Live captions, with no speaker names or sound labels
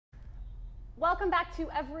Welcome back to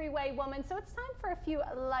Every Way Woman. So it's time for a few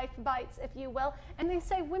life bites, if you will. And they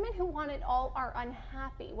say women who want it all are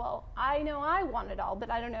unhappy. Well, I know I want it all,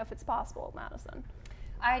 but I don't know if it's possible, Madison.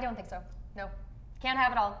 I don't think so. No. Can't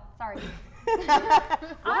have it all. Sorry. Well,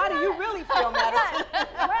 how do you really feel, Madison?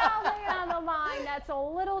 Well, lay on the line. That's a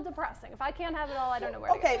little depressing. If I can't have it all, I don't know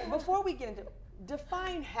where to go. Okay, before we get into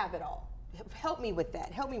define have it all. Help me with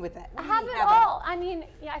that. Help me with that. What do you Have mean, it all. I mean,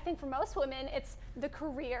 yeah, I think for most women, it's the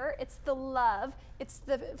career, it's the love, it's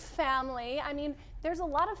the family. I mean, there's a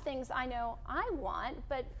lot of things I know I want,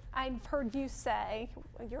 but I've heard you say,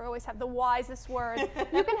 you always have the wisest words,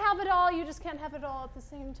 you can have it all, you just can't have it all at the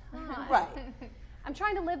same time. Right. I'm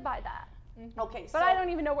trying to live by that. Okay, But I don't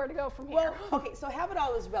even know where to go from here. Well, okay, so have it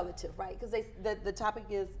all is relative, right? Because the topic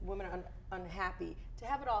is women are unhappy. To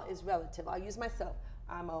have it all is relative. I'll use myself.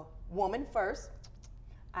 I'm a woman first.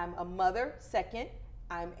 I'm a mother second.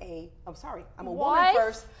 I'm a woman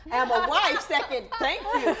first. I'm a wife second. Thank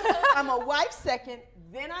you. I'm a wife second.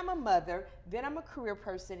 Then I'm a mother. Then I'm a career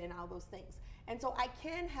person and all those things. And so I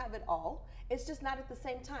can have it all. It's just not at the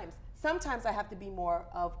same times. Sometimes I have to be more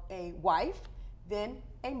of a wife, then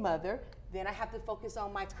a mother, then I have to focus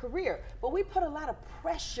on my career. But we put a lot of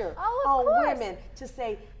pressure on women to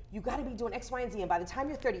say, you got to be doing X, Y, and Z, and by the time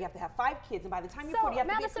you're 30, you have to have 5 kids, and by the time you're 40, you have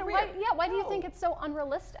Madison, to be a career. why do you think it's so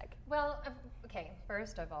unrealistic? Well, okay,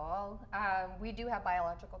 first of all, we do have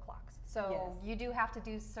biological clocks. So you do have to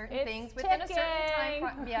do certain things within a certain time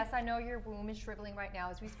frame. Yes, I know your womb is shriveling right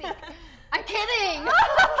now as we speak. I'm kidding.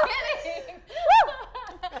 I'm kidding.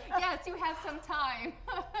 Yes, you have some time.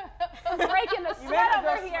 I'm breaking the sweat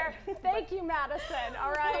over here. Thank you, Madison.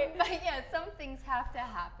 All right. But yeah, some things have to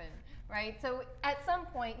happen, right? So at some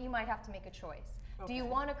point, you might have to make a choice. Okay. Do you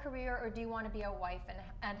want a career or do you want to be a wife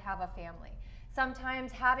and have a family?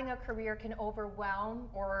 Sometimes having a career can overwhelm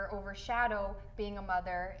or overshadow being a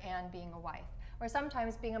mother and being a wife. Or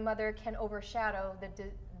sometimes being a mother can overshadow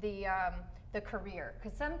the career,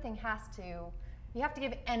 because something has to, you have to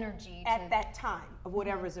give energy at that time of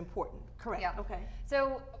whatever is important. Correct. Yeah. Okay.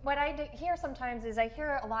 So what I hear sometimes is I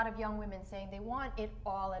hear a lot of young women saying they want it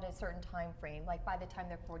all at a certain time frame, like by the time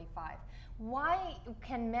they're 45. Why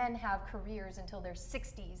can men have careers until their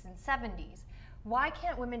 60s and 70s? Why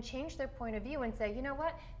can't women change their point of view and say, you know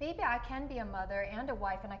what, maybe I can be a mother and a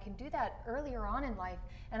wife, and I can do that earlier on in life,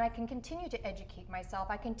 and I can continue to educate myself,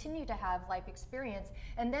 I continue to have life experience,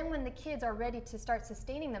 and then when the kids are ready to start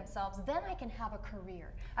sustaining themselves, then I can have a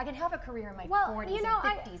career. I can have a career in my 40s and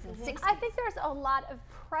 50s and 60s. I think there's a lot of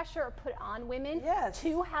pressure put on women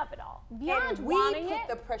to have it all. Beyond and we wanting put it,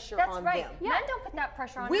 the pressure that's on right. them. Yeah. Men don't put that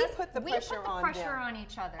pressure on us. We put the pressure on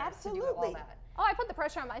each other. Absolutely. To do all that. Oh, I put the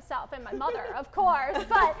pressure on myself and my mother, of course.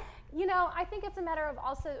 But, you know, I think it's a matter of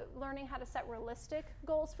also learning how to set realistic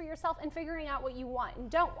goals for yourself and figuring out what you want and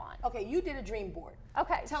don't want. Okay, you did a dream board.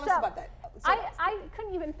 Okay, Tell us about that. I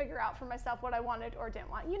couldn't even figure out for myself what I wanted or didn't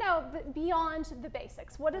want. You know, beyond the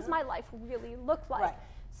basics. What does my life really look like? Right.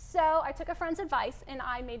 So I took a friend's advice and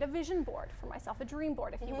I made a vision board for myself, a dream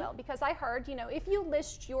board, if you will, because I heard, you know, if you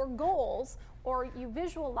list your goals or you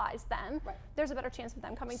visualize them, there's a better chance of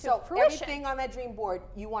them coming to fruition. So everything on that dream board,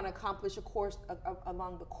 you want to accomplish a course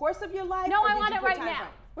along the course of your life? No, I want it right now.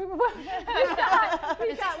 We've got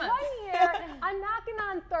 1 year. I'm knocking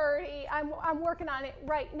on 30. I'm working on it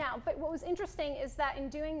right now. But what was interesting is that in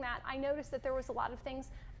doing that, I noticed that there was a lot of things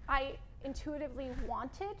I intuitively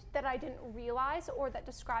wanted that I didn't realize or that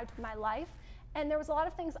described my life. And there was a lot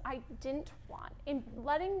of things I didn't want. And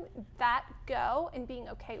letting that go and being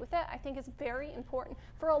okay with it, I think is very important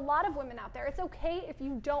for a lot of women out there. It's okay if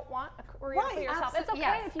you don't want a career for yourself. It's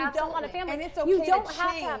okay if you don't want a family. And it's okay you don't to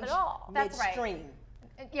have to have it all. That's midstream.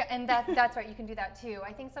 Right. Yeah, and that's right. You can do that too.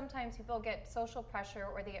 I think sometimes people get social pressure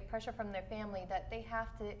or they get pressure from their family that they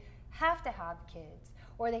have to have kids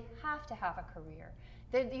or they have to have a career.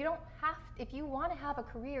 You don't have, if you want to have a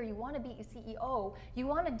career, you want to be a CEO, you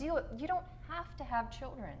want to do it, you don't have to have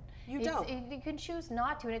children. You can choose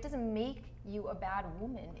not to, and it doesn't make you a bad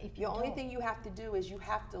woman if you don't. The only thing you have to do is you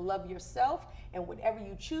have to love yourself, and whatever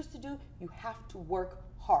you choose to do, you have to work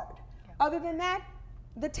hard. Yeah. Other than that,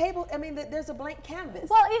 the table, I mean, there's a blank canvas.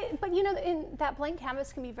 Well, but you know, in that blank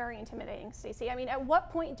canvas can be very intimidating, Stacey. I mean, at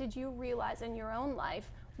what point did you realize in your own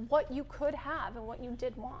life what you could have and what you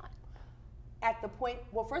did want? At the point,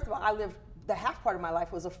 well, first of all, I lived, the half part of my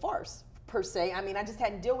life was a farce, per se. I mean, I just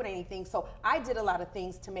hadn't dealt with anything, so I did a lot of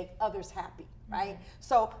things to make others happy, right?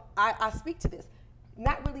 So I speak to this,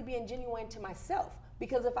 not really being genuine to myself,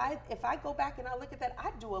 because if I go back and I look at that,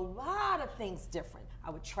 I'd do a lot of things different.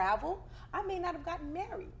 I would travel. I may not have gotten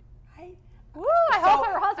married, right? Woo, I hope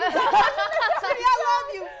her husband's I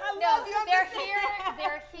love you. I love you. I'm they're just saying. here.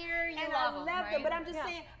 They're here. You And love I love them, them, right? but I'm just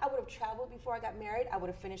saying, I would have traveled before I got married. I would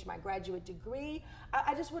have finished my graduate degree.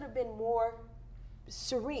 I just would have been more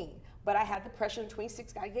serene. But I had the pressure in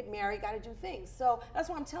 26, got to get married, got to do things. So that's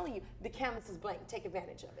why I'm telling you, the canvas is blank. Take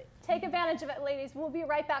advantage of it. Take advantage of it, ladies. We'll be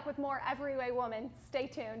right back with more Every Way Woman. Stay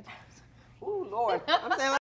tuned. Ooh, Lord. I'm saying